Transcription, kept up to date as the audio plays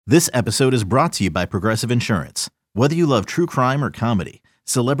This episode is brought to you by Progressive Insurance. Whether you love true crime or comedy,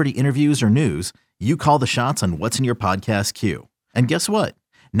 celebrity interviews or news, you call the shots on what's in your podcast queue. And guess what?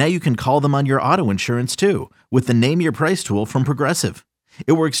 Now you can call them on your auto insurance too with the Name Your Price tool from Progressive.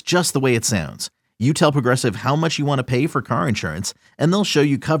 It works just the way it sounds. You tell Progressive how much you want to pay for car insurance, and they'll show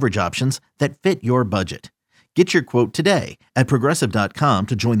you coverage options that fit your budget. Get your quote today at Progressive.com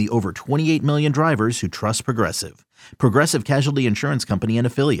to join the over 28 million drivers who trust Progressive. Progressive Casualty Insurance Company and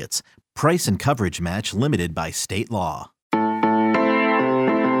Affiliates. Price and coverage match limited by state law.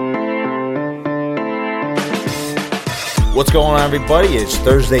 What's going on, everybody? It's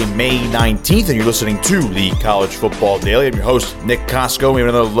Thursday, May 19th, and you're listening to the College Football Daily. I'm your host, Nick Costco. We have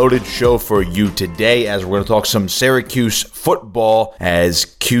another loaded show for you today as we're going to talk some Syracuse football as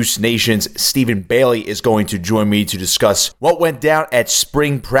Cuse Nation's Stephen Bailey is going to join me to discuss what went down at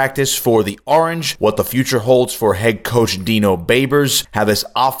spring practice for the Orange, what the future holds for head coach Dino Babers, how this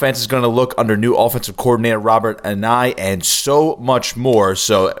offense is going to look under new offensive coordinator Robert Anae, and so much more.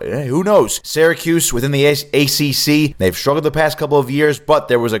 So who knows? Syracuse within the ACC, they've struggled the past couple of years, but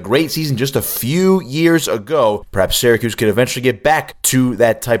there was a great season just a few years ago. Perhaps Syracuse could eventually get back to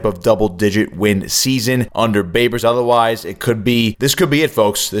that type of double-digit win season under Babers. Otherwise, this could be it,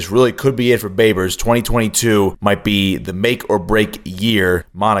 folks. This really could be it for Babers. 2022 might be the make or break year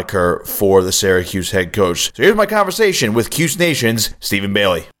moniker for the Syracuse head coach. So here's my conversation with Cuse Nation's Stephen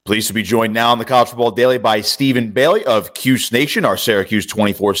Bailey. Pleased to be joined now on the College Football Daily by Stephen Bailey of Cuse Nation, our Syracuse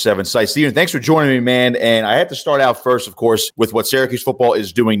 24/7 site. Stephen, thanks for joining me, man. And I have to start out first, of course, with what Syracuse football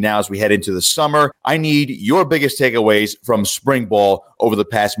is doing now as we head into the summer. I need your biggest takeaways from spring ball over the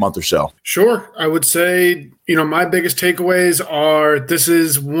past month or so. Sure. I would say, my biggest takeaways are this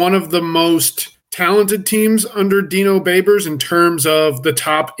is one of the most talented teams under Dino Babers in terms of the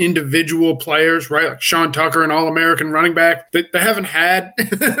top individual players, right? Like Sean Tucker, an All-American running back. They haven't had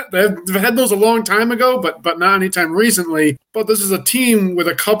they've had those a long time ago, but not anytime recently. But this is a team with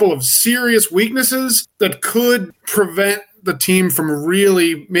a couple of serious weaknesses that could prevent the team from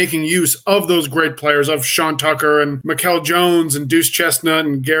really making use of those great players of Sean Tucker and Mikel Jones and Deuce Chestnut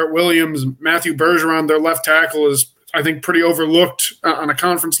and Garrett Williams and Matthew Bergeron. Their left tackle is, I think, pretty overlooked on a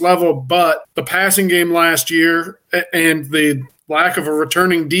conference level, but the passing game last year and the lack of a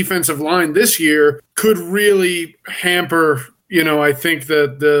returning defensive line this year could really hamper, I think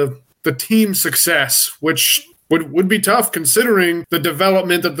the team's success, which would be tough considering the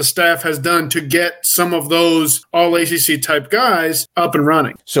development that the staff has done to get some of those all-ACC type guys up and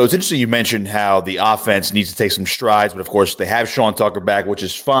running. So it's interesting you mentioned how the offense needs to take some strides, but of course they have Sean Tucker back, which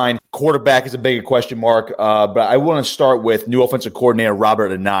is fine. Quarterback is a bigger question mark, but I want to start with new offensive coordinator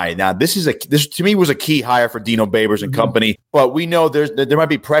Robert Anae. Now, this to me was a key hire for Dino Babers and company, but we know there might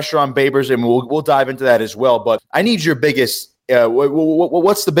be pressure on Babers, and we'll dive into that as well. But I need your biggest.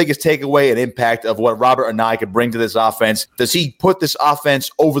 What's the biggest takeaway and impact of what Robert Anae could bring to this offense? Does he put this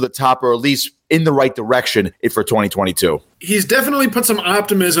offense over the top, or at least in the right direction for 2022? He's definitely put some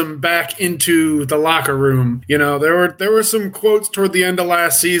optimism back into the locker room. There were some quotes toward the end of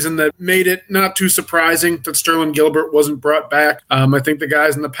last season that made it not too surprising that Sterling Gilbert wasn't brought back. I think the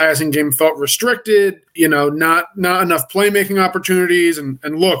guys in the passing game felt restricted, not enough playmaking opportunities. And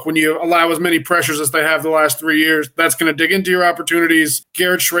look, when you allow as many pressures as they have the last 3 years, that's going to dig into your opportunities.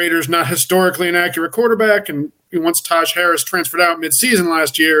 Garrett Schrader's not historically an accurate quarterback, and once Taj Harris transferred out midseason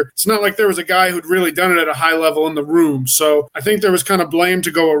last year, it's not like there was a guy who'd really done it at a high level in the room. So I think there was kind of blame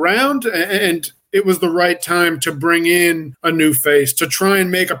to go around, and it was the right time to bring in a new face, to try and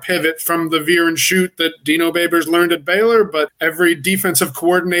make a pivot from the veer and shoot that Dino Babers learned at Baylor, but every defensive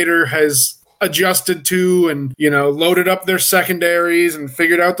coordinator has adjusted to and, loaded up their secondaries and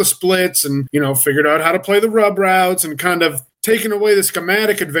figured out the splits and, figured out how to play the rub routes and kind of taking away the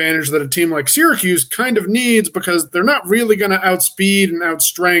schematic advantage that a team like Syracuse kind of needs because they're not really going to outspeed and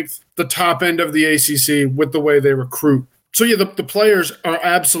outstrength the top end of the ACC with the way they recruit. So, yeah, the players are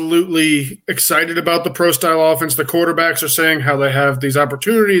absolutely excited about the pro-style offense. The quarterbacks are saying how they have these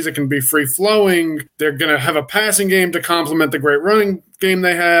opportunities. It can be free-flowing. They're going to have a passing game to complement the great running game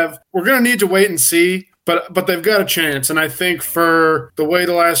they have. We're going to need to wait and see. But they've got a chance, and I think for the way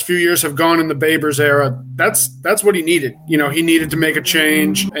the last few years have gone in the Babers era, that's what he needed. He needed to make a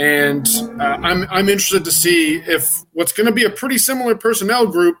change, and I'm interested to see if what's going to be a pretty similar personnel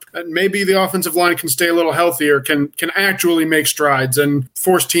group, and maybe the offensive line can stay a little healthier, can actually make strides and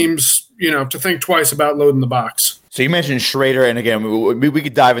force teams, to think twice about loading the box. So you mentioned Schrader, and again, we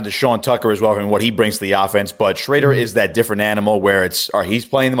could dive into Sean Tucker as well and what he brings to the offense, but Schrader is that different animal where he's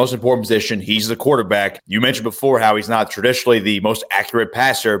playing the most important position. He's the quarterback. You mentioned before how he's not traditionally the most accurate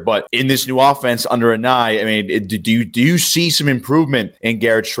passer, but in this new offense under Anai, I mean, do you see some improvement in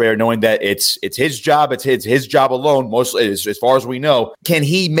Garrett Schrader, knowing that it's his job, it's his job alone, mostly as far as we know? Can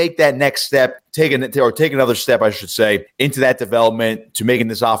he make that next step, take another step, I should say, into that development to making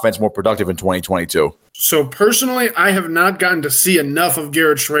this offense more productive in 2022? So personally, I have not gotten to see enough of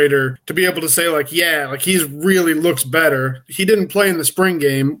Garrett Schrader to be able to say he really looks better. He didn't play in the spring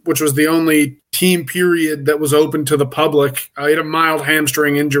game, which was the only team period that was open to the public. He had a mild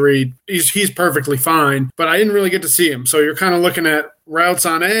hamstring injury. He's perfectly fine, but I didn't really get to see him. So you're kind of looking at routes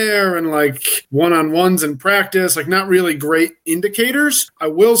on air and one-on-ones in practice, not really great indicators. I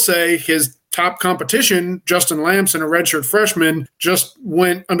will say his top competition, Justin Lamson, a redshirt freshman, just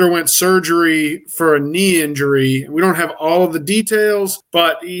underwent surgery for a knee injury. We don't have all of the details,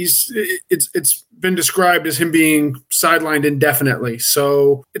 but it's been described as him being sidelined indefinitely.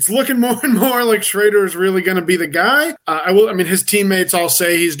 So it's looking more and more like Schrader is really going to be the guy. His teammates all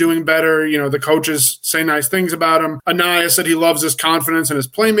say he's doing better. The coaches say nice things about him. Anaya said he loves his confidence and his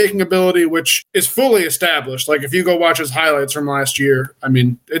playmaking ability, which is fully established. If you go watch his highlights from last year,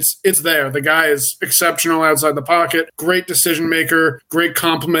 it's there. The guy is exceptional outside the pocket, great decision maker, great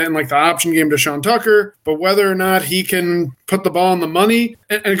compliment in the option game to Sean Tucker. But whether or not he can put the ball in the money,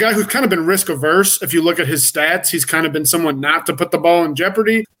 and a guy who's kind of been risk averse, if you look at his stats, he's kind of been someone not to put the ball in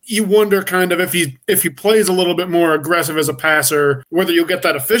jeopardy. You wonder kind of if he plays a little bit more aggressive as a passer, whether you'll get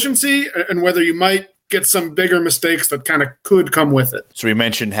that efficiency and whether you might get some bigger mistakes that kind of could come with it. So we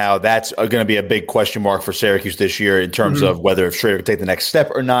mentioned how that's going to be a big question mark for Syracuse this year in terms of whether if Schrader can take the next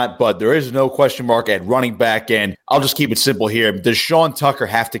step or not, but there is no question mark at running back, and I'll just keep it simple here. Does Sean Tucker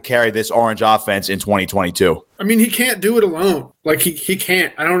have to carry this Orange offense in 2022? He can't do it alone. He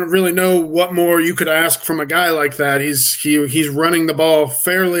can't. I don't really know what more you could ask from a guy like that. He's running the ball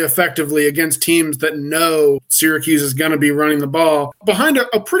fairly effectively against teams that know Syracuse is going to be running the ball behind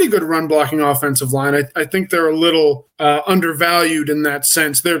a pretty good run blocking offensive line. I think they're a little undervalued in that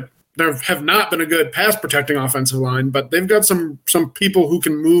sense. There have not been a good pass protecting offensive line, but they've got some people who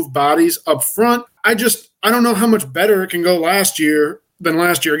can move bodies up front. I don't know how much better it can go than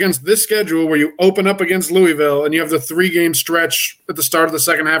last year against this schedule where you open up against Louisville and you have the 3-game stretch at the start of the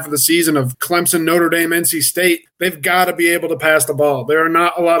second half of the season of Clemson, Notre Dame, NC State. They've got to be able to pass the ball. There are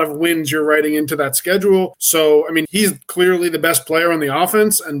not a lot of wins you're writing into that schedule. So, he's clearly the best player on the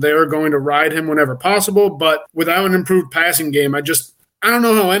offense, and they're going to ride him whenever possible. But without an improved passing game, I don't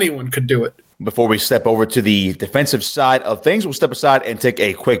know how anyone could do it. Before we step over to the defensive side of things, we'll step aside and take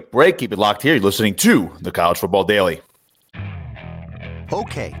a quick break. Keep it locked here. You're listening to the College Football Daily.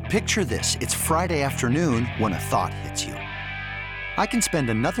 Okay, picture this. It's Friday afternoon when a thought hits you. I can spend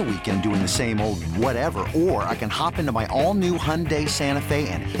another weekend doing the same old whatever, or I can hop into my all-new Hyundai Santa Fe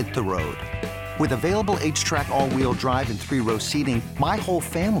and hit the road. With available H-Track all-wheel drive and 3-row seating, my whole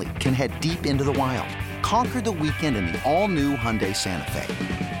family can head deep into the wild. Conquer the weekend in the all-new Hyundai Santa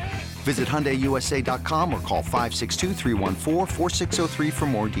Fe. Visit HyundaiUSA.com or call 562-314-4603 for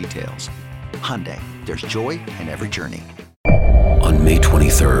more details. Hyundai, there's joy in every journey. On May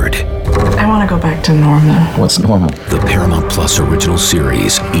 23rd. I want to go back to normal. What's normal? The Paramount Plus original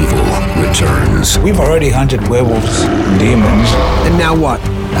series, Evil, returns. We've already hunted werewolves and demons. And now what?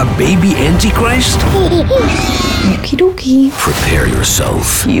 A baby Antichrist? Okie dokie. Prepare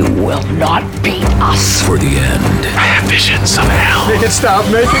yourself. You will not beat us. For the end. I have visions of hell. Make it stop,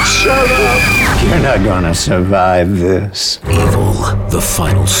 make it shut up. You're not gonna survive this. Evil, the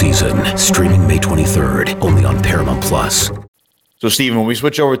final season. Streaming May 23rd, only on Paramount Plus. So, Stephen, when we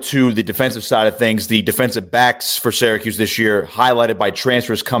switch over to the defensive side of things, the defensive backs for Syracuse this year, highlighted by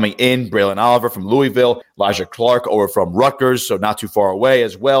transfers coming in, Braylon Oliver from Louisville, Elijah Clark over from Rutgers, so not too far away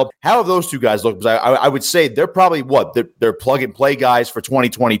as well. How have those two guys looked? Because I would say they're probably, they're plug-and-play guys for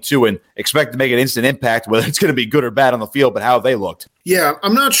 2022 and expect to make an instant impact, whether it's going to be good or bad on the field, but how have they looked? Yeah,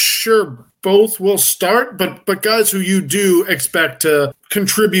 I'm not sure both will start, but guys who you do expect to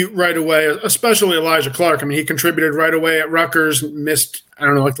contribute right away, especially Elijah Clark. He contributed right away at Rutgers, missed,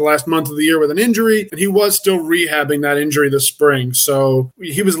 the last month of the year with an injury, and he was still rehabbing that injury this spring. So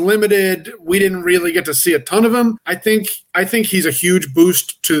he was limited. We didn't really get to see a ton of him. I think he's a huge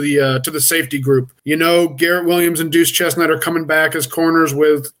boost to the safety group. Garrett Williams and Deuce Chestnut are coming back as corners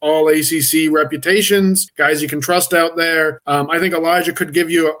with all ACC reputations, guys you can trust out there. I think Elijah could give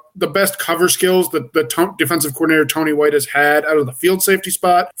you the best cover skills that the defensive coordinator Tony White has had out of the field safety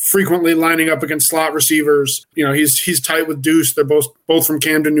spot, frequently lining up against slot receivers. He's tight with Deuce. They're both from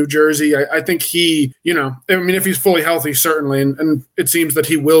Camden, New Jersey. I think he, if he's fully healthy, certainly, and it seems that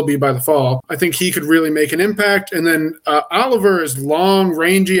he will be by the fall, I think he could really make an impact. And then Oliver is long,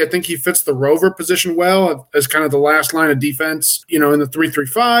 rangy. I think he fits the rover position well as kind of the last line of defense, in the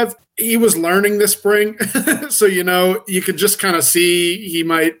 3-3-5. He was learning this spring. So, you could just kind of see he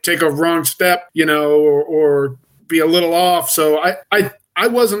might take a wrong step, or be a little off. So I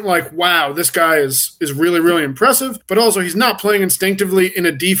wasn't like, wow, this guy is really, really impressive. But also he's not playing instinctively in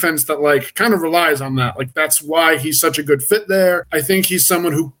a defense that like kind of relies on that. Like that's why he's such a good fit there. I think he's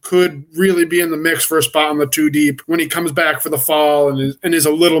someone who could really be in the mix for a spot on the 2 deep when he comes back for the fall and is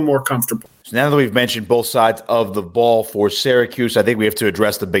a little more comfortable. So now that we've mentioned both sides of the ball for Syracuse, I think we have to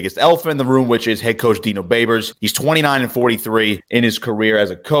address the biggest elephant in the room, which is head coach Dino Babers. He's 29-43 in his career as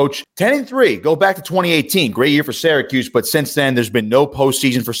a coach. 10-3, go back to 2018. Great year for Syracuse, but since then, there's been no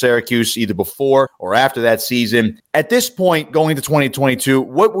postseason for Syracuse, either before or after that season. At this point, going into 2022,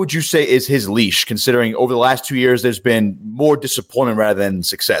 what would you say is his leash, considering over the last 2 years, there's been more disappointment rather than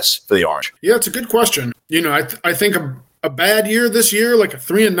success for the Orange? Yeah, it's a good question. I think a bad year this year, like a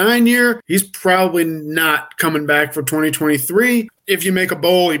 3-9 year, he's probably not coming back for 2023. If you make a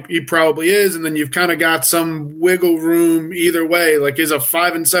bowl, he probably is, and then you've kind of got some wiggle room either way. Like, is a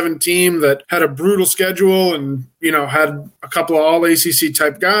 5-7 team that had a brutal schedule and had a couple of all ACC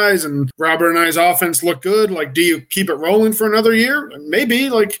type guys, and Robert and I's offense looked good. Like, do you keep it rolling for another year? Maybe.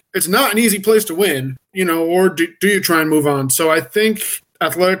 Like, it's not an easy place to win, or do you try and move on? So I think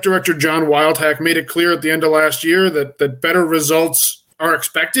Athletic Director John Wildhack made it clear at the end of last year that better results are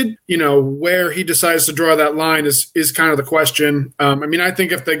expected. Where he decides to draw that line is kind of the question. I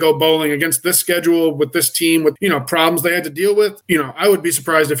think if they go bowling against this schedule with this team with, problems they had to deal with, I would be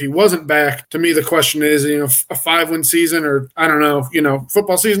surprised if he wasn't back. To me, the question is, a 5-win season, or I don't know,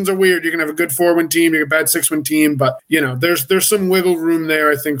 football seasons are weird. You can have a good 4-win team, you can have a bad 6-win team, but there's some wiggle room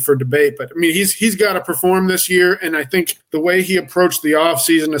there, I think, for debate. But he's got to perform this year. And I think the way he approached the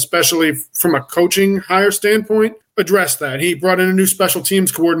offseason, especially from a coaching hire standpoint, addressed that. He brought in a new special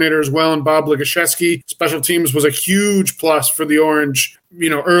teams coordinator as well, and Bob Legashevsky. Special teams was a huge plus for the Orange,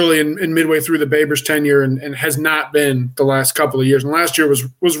 early and midway through the Babers tenure, and has not been the last couple of years. And last year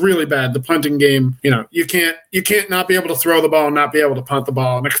was really bad. The punting game, you can't not be able to throw the ball and not be able to punt the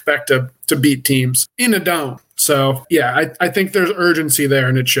ball and expect to beat teams in a dome. So, yeah, I think there's urgency there,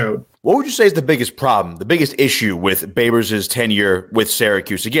 and it showed. What would you say is the biggest problem, the biggest issue with Babers' tenure with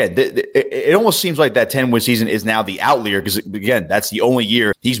Syracuse? Again, it almost seems like that 10-win season is now the outlier because, again, that's the only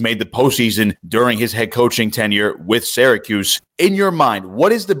year he's made the postseason during his head coaching tenure with Syracuse. In your mind,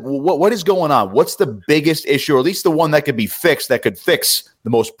 what is going on? What's the biggest issue, or at least the one that could be fixed, that could fix the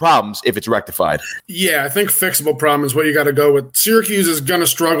most problems if it's rectified? Yeah, I think fixable problem is what you got to go with. Syracuse is going to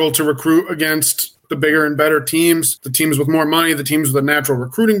struggle to recruit against the bigger and better teams, the teams with more money, the teams with a natural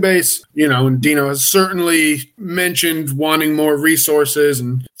recruiting base, and Dino has certainly mentioned wanting more resources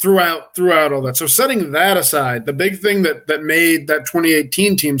and throughout all that. So setting that aside, the big thing that made that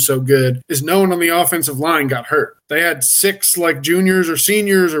 2018 team so good is no one on the offensive line got hurt. They had 6 like juniors or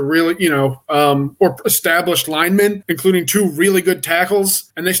seniors or really, or established linemen, including 2 really good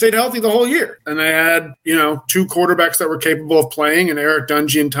tackles, and they stayed healthy the whole year. And they had, 2 quarterbacks that were capable of playing, and Eric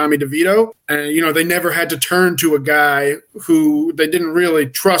Dungy and Tommy DeVito. And, they never had to turn to a guy who they didn't really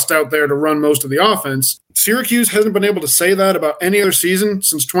trust out there to run most of the offense. Syracuse hasn't been able to say that about any other season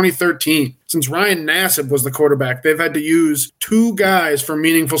since 2013. Since Ryan Nassib was the quarterback, they've had to use 2 guys for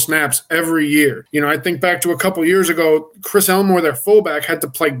meaningful snaps every year. I think back to a couple years ago, Chris Elmore, their fullback, had to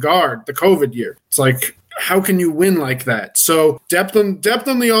play guard the COVID year. It's like, how can you win like that? So depth on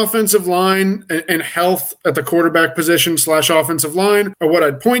the offensive line and health at the quarterback position / offensive line are what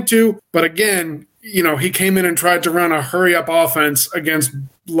I'd point to. But again, he came in and tried to run a hurry-up offense against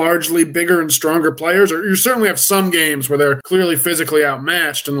largely bigger and stronger players. Or you certainly have some games where they're clearly physically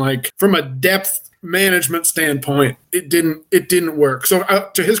outmatched. And like from a depth management standpoint, it didn't work. So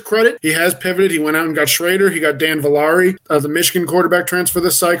to his credit, he has pivoted. He went out and got Schrader. He got Dan Villari, the Michigan quarterback transfer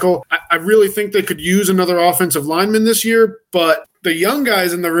this cycle. I really think they could use another offensive lineman this year, but the young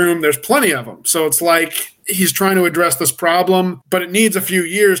guys in the room, there's plenty of them. So it's like he's trying to address this problem, but it needs a few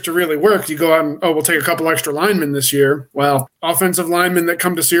years to really work. You go out and, we'll take a couple extra linemen this year. Well, offensive linemen that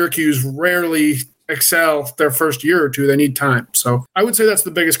come to Syracuse rarely excel their first year or two. They need time. So I would say that's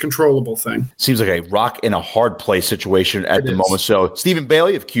the biggest controllable thing. Seems like a rock in a hard place situation at the moment. So Stephen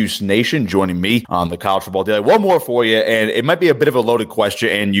Bailey of Cuse Nation joining me on the College Football Daily. One more for you, and it might be a bit of a loaded question,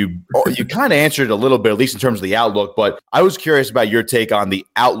 and you kind of answered a little bit, at least in terms of the outlook, but I was curious about your take on the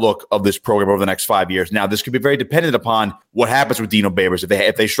outlook of this program over the next 5 years. Now, this could be very dependent upon what happens with Dino Babers.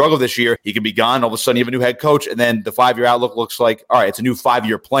 If they struggle this year, he could be gone. All of a sudden, you have a new head coach, and then the 5-year outlook looks like, all right, it's a new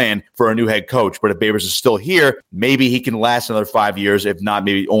 5-year plan for a new head coach. But if Babers is still here, maybe he can last another 5 years, if not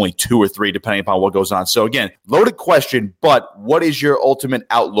maybe only 2 or 3, depending upon what goes on. So again, loaded question, but what is your ultimate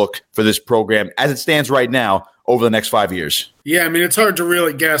outlook for this program as it stands right now over the next 5 years? Yeah, I mean, it's hard to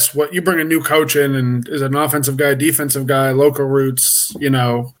really guess what you bring a new coach in, and is it an offensive guy, defensive guy, local roots,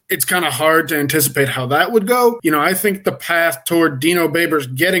 it's kind of hard to anticipate how that would go. I think the path toward Dino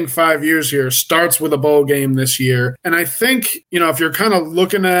Babers getting 5 years here starts with a bowl game this year. And I think, if you're kind of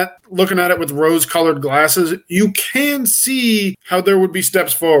looking at it with rose-colored glasses, you can see how there would be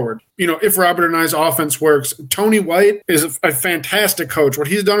steps forward. If Robert and I's offense works. Tony White is a fantastic coach. What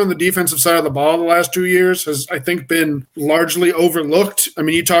he's done on the defensive side of the ball the last 2 years has, I think, been largely overlooked. I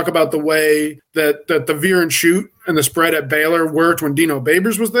mean, you talk about the way that the veer and shoot and the spread at Baylor worked when Dino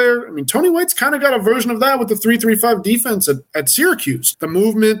Babers was there. I mean, Tony White's kind of got a version of that with the 3-3-5 defense at Syracuse. The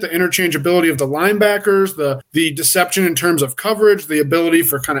movement, the interchangeability of the linebackers, the deception in terms of coverage, the ability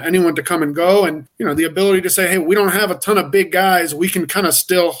for kind of anyone to come and go, and, the ability to say, hey, we don't have a ton of big guys. We can kind of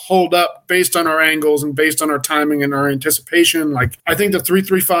still hold up based on our angles and based on our timing and our anticipation. Like, I think the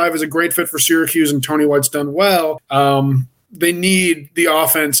 3-3-5 is a great fit for Syracuse, and Tony White's done well. They need the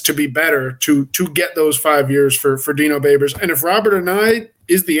offense to be better to get those 5 years for Dino Babers. And if Robert and I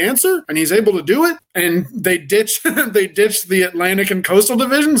is the answer, and he's able to do it, and they ditch the Atlantic and Coastal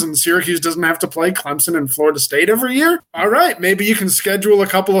divisions, and Syracuse doesn't have to play Clemson and Florida State every year, all right, maybe you can schedule a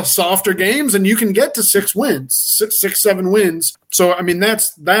couple of softer games and you can get to 6 wins, 7 wins. So, I mean,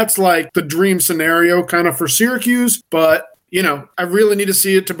 that's like the dream scenario kind of for Syracuse, but I really need to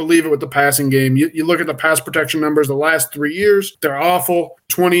see it to believe it with the passing game. You look at the pass protection numbers the last 3 years, they're awful.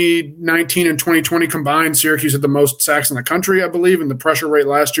 2019 and 2020 combined, Syracuse had the most sacks in the country, I believe, and the pressure rate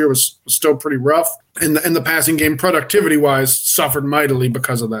last year was still pretty rough. And the passing game, productivity-wise, suffered mightily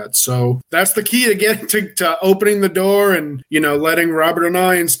because of that. So that's the key to getting to opening the door and, letting Robert and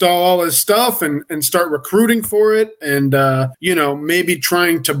I install all his stuff and start recruiting for it and, maybe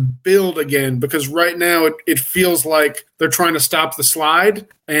trying to build again, because right now it feels like they're trying to stop the slide.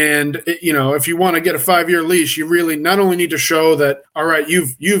 And, if you want to get a 5-year leash, you really not only need to show that, all right,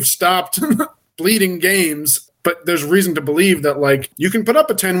 you've stopped bleeding games, but there's reason to believe that, you can put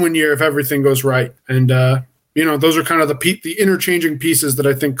up a 10-win year if everything goes right. And, those are kind of the interchanging pieces that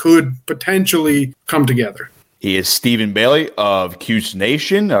I think could potentially come together. He is Stephen Bailey of Cuse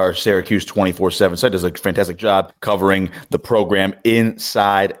Nation, our Syracuse 24/7 site. Does a fantastic job covering the program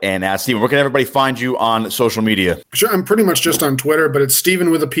inside and out. Stephen, where can everybody find you on social media? Sure, I'm pretty much just on Twitter, but it's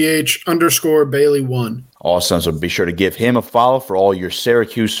Stephen with a PH _Bailey1. Awesome. So be sure to give him a follow for all your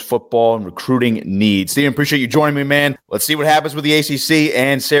Syracuse football and recruiting needs. Stephen, appreciate you joining me, man. Let's see what happens with the ACC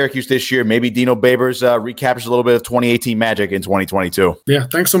and Syracuse this year. Maybe Dino Babers recaptures a little bit of 2018 magic in 2022. Yeah,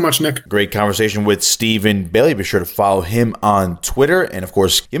 thanks so much, Nick. Great conversation with Stephen Bailey. Be sure to follow him on Twitter. And, of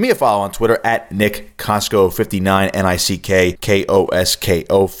course, give me a follow on Twitter at Nick Kosko59,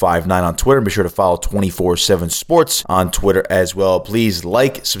 NickKosko59 on Twitter. And be sure to follow 24/7 Sports on Twitter as well. Please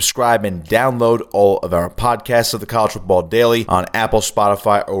like, subscribe, and download all of our podcasts of the College Football Daily on Apple,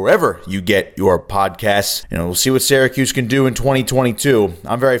 Spotify, or wherever you get your podcasts. And we'll see what Syracuse can do in 2022.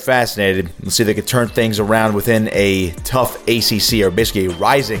 I'm very fascinated. Let's see if they can turn things around within a tough ACC, or basically a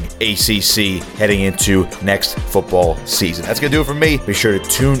rising ACC heading into next football season. That's going to do it for me. Be sure to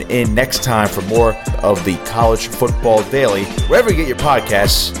tune in next time for more of the College Football Daily, wherever you get your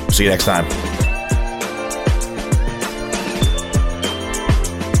podcasts. See you next time.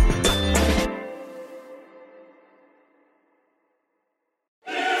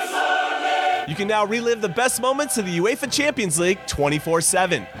 You can now relive the best moments of the UEFA Champions League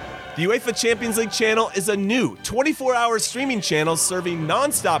 24/7. The UEFA Champions League channel is a new 24-hour streaming channel serving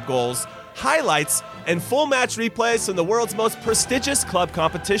non-stop goals, highlights, and full match replays from the world's most prestigious club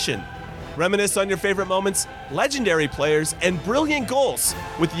competition. Reminisce on your favorite moments, legendary players, and brilliant goals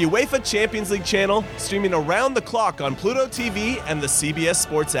with the UEFA Champions League channel streaming around the clock on Pluto TV and the CBS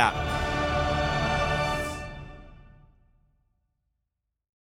Sports app.